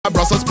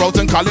Brussels sprouts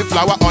and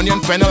cauliflower, onion,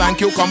 fennel and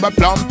cucumber,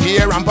 plum,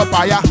 pear and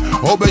papaya,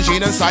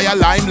 aubergine and saya,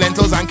 lime,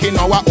 lentils and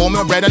quinoa,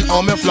 oatmeal bread and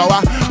oatmeal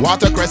flour,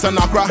 watercress and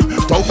okra,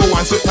 tofu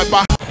and sweet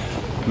pepper.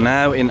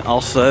 Now in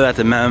Oslo at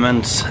the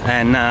moment,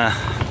 and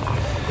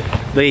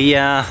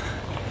the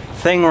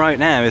thing right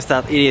now is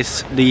that it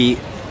is the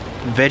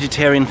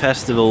Vegetarian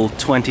Festival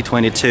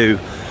 2022.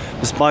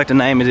 Despite the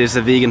name, it is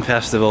a vegan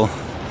festival.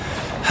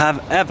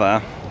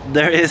 However,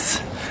 there is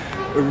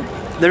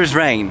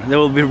rain. There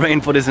will be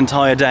rain for this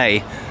entire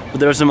day. But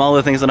there are some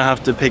other things that I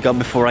have to pick up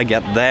before I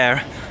get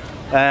there.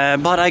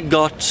 But I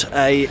got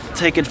a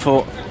ticket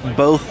for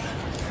both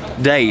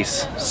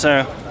days,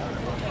 so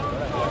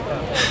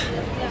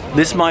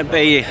this might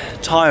be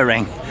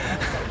tiring.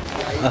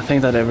 I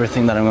think that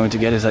everything that I'm going to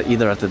get is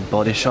either at the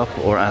body shop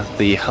or at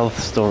the health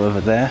store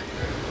over there.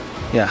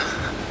 Yeah,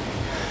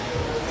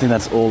 I think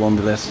that's all on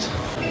the list.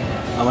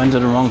 I went to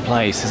the wrong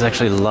place. It's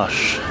actually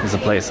Lush is the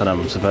place that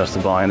I'm supposed to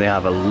buy, and they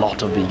have a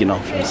lot of vegan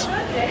options,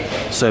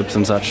 soaps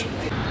and such.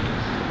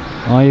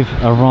 I've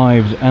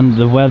arrived and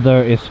the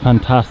weather is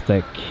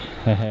fantastic.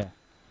 I'm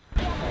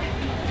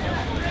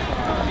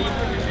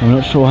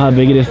not sure how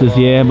big it is this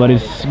year, but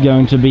it's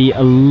going to be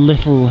a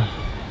little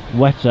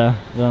wetter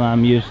than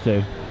I'm used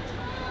to.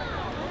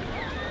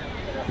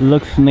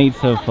 Looks neat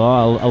so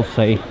far, I'll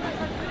say.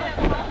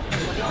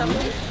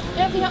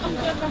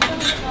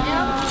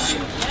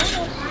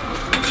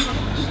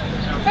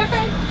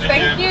 Perfect,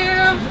 thank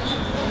you.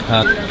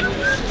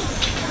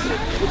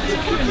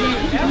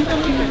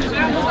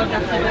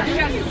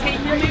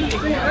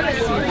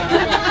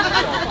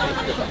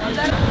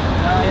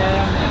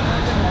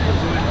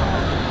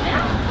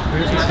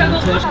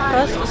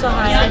 Først så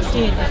har jeg et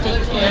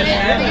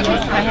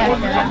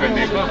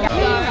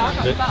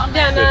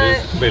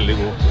Veldig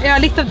god. Ja,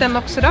 litt av den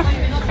også da.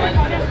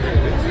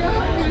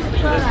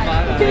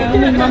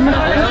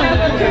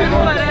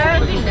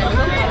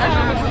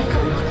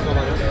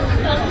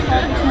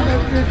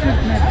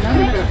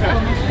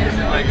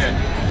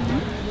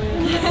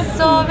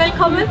 Så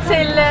velkommen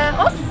til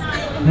oss.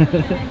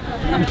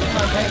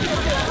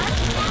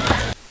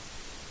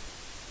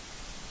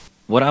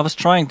 What I was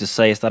trying to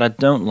say is that I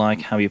don't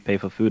like how you pay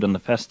for food on the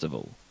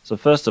festival. So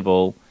first of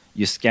all,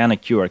 you scan a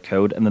QR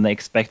code and then they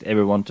expect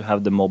everyone to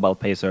have the mobile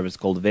pay service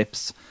called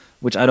Vips,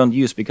 which I don't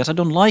use because I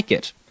don't like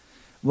it.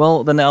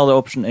 Well, then the other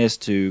option is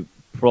to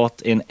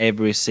plot in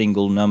every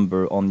single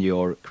number on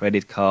your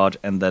credit card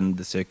and then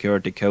the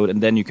security code,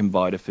 and then you can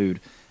buy the food.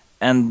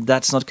 And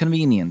that's not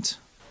convenient.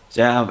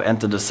 So yeah, I've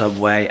entered the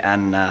subway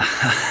and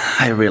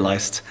I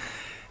realized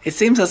it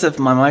seems as if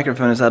my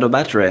microphone is out of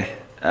battery.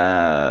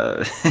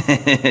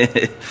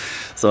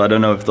 So I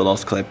don't know if the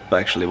last clip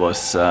actually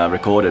was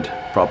recorded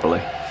properly.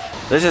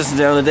 This isn't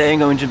the only day I'm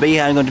going to be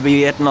here. I'm going to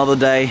be yet another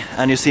day,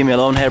 and you see me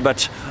alone here,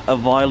 but a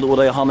wild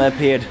Udaihana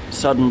appeared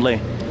suddenly.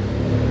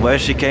 Where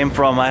she came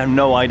from, I have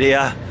no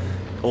idea.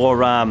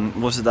 Or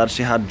was it that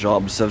she had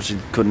jobs so she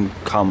couldn't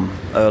come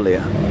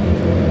earlier?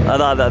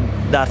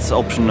 That's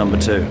option number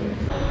 2.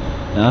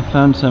 I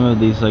found some of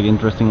these like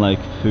interesting like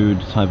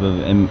food type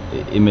of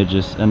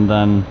images, and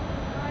then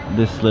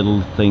this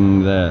little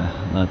thing there,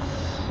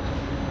 that's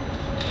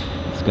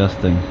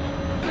disgusting.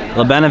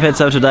 The benefits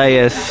of today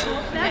is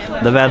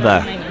the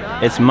weather.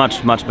 It's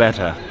much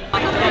better.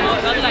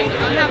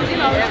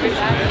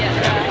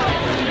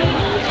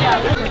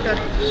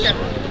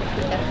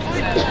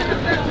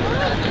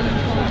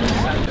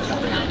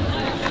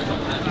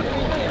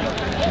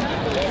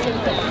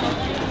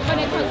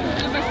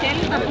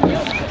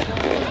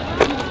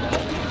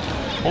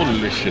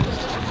 Holy shit.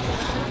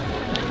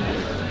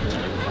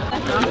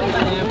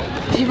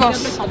 Det var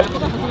sånn. Det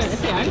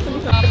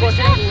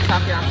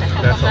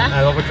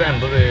var faktisk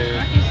enda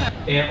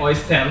det. Og I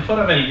stedet for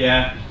å velge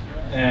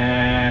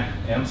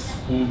en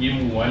skog I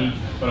Moelv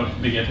for å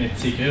bygge et nytt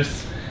sykehus,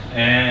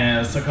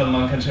 så kan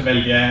man kanskje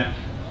velge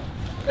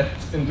et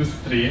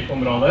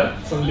industriområde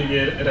som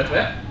ligger rett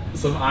ved,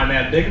 som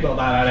nedbygd, og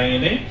der det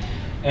ingenting.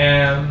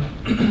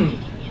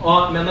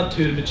 Og med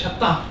naturbudsjett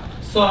da,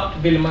 så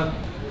vil man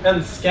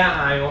ønske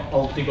jo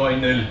alltid gå I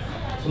null.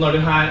 Så når du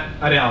har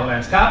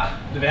arealregnskap,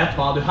 du vet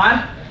hva du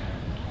har,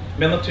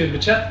 med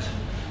naturbudsjett,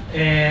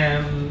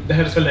 det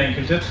høres veldig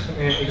enkelt ut,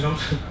 ikke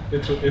sant?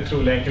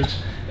 Utrolig enkelt.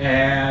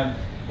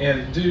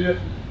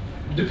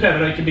 Du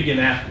prøver å ikke bygge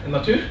ned en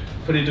natur,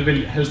 fordi du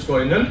vil helst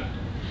gå I null.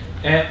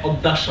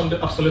 Og dersom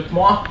du absolutt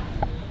må,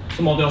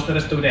 så må du også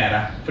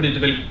restaurere, fordi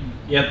du vil,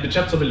 I et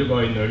budsjett så vil du gå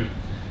I null.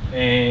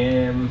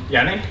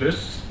 Gjerne en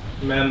pluss,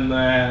 men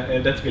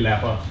det tviler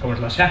jeg på kommer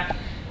til å skje.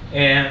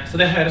 Så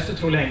det høres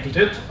utrolig enkelt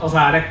ut, og så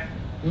det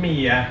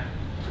mye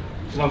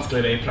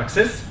vanskeligere I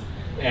praksis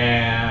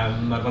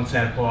når man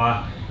ser på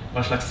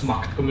hva slags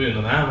makt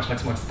kommunene, hva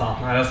slags makt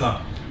staten har. Altså,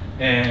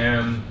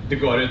 det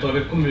går ut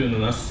over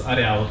kommunenes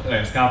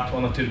arealregnskap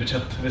og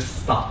naturbudsjett hvis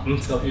staten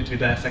skal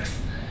utvide 6.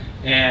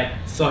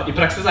 Så I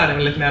praksis det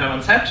litt mer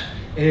avansert,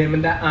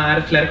 men det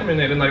flere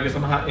kommuner I Norge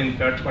som har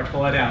innført I hvert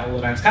fall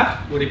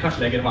arealregnskap, hvor de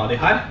kartlegger hva de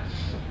har.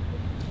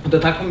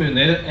 Dette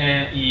kommuner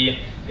I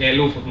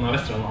Lofoten og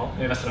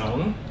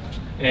Vesterålen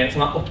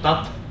som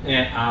opptatt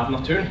av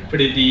naturen,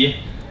 fordi de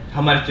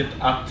har merket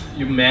at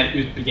jo mer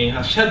utbygging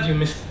har skjedd, jo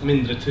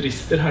mindre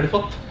turister har de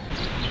fått.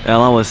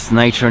 Well, that was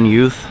nature and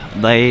youth.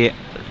 They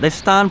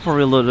stand for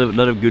a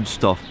lot of good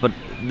stuff, but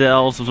there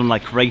are also some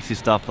like crazy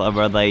stuff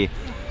where they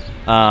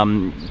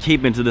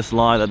keep into this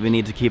lie that we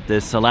need to keep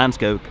this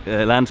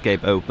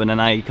landscape open,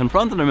 and I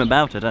confronted him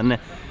about it, and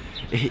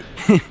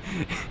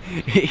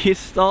he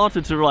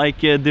started to like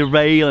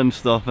derail and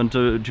stuff, and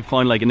to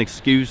find like an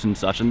excuse and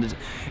such, and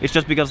it's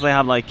just because they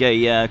have like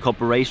a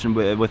cooperation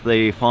with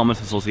the Farmers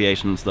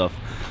Association and stuff.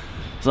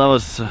 So that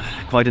was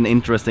quite an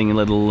interesting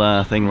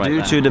little thing right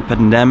there. Due to the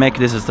pandemic,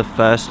 this is the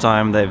first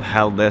time they've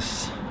held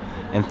this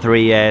in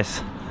 3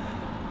 years,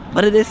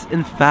 but it is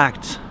in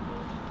fact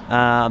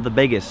the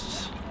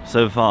biggest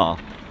so far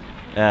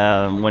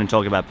when you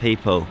talk about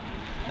people.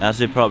 As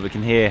you probably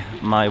can hear,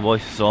 my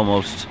voice is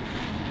almost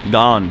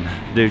gone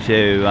due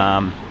to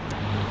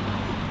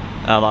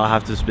I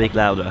have to speak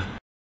louder.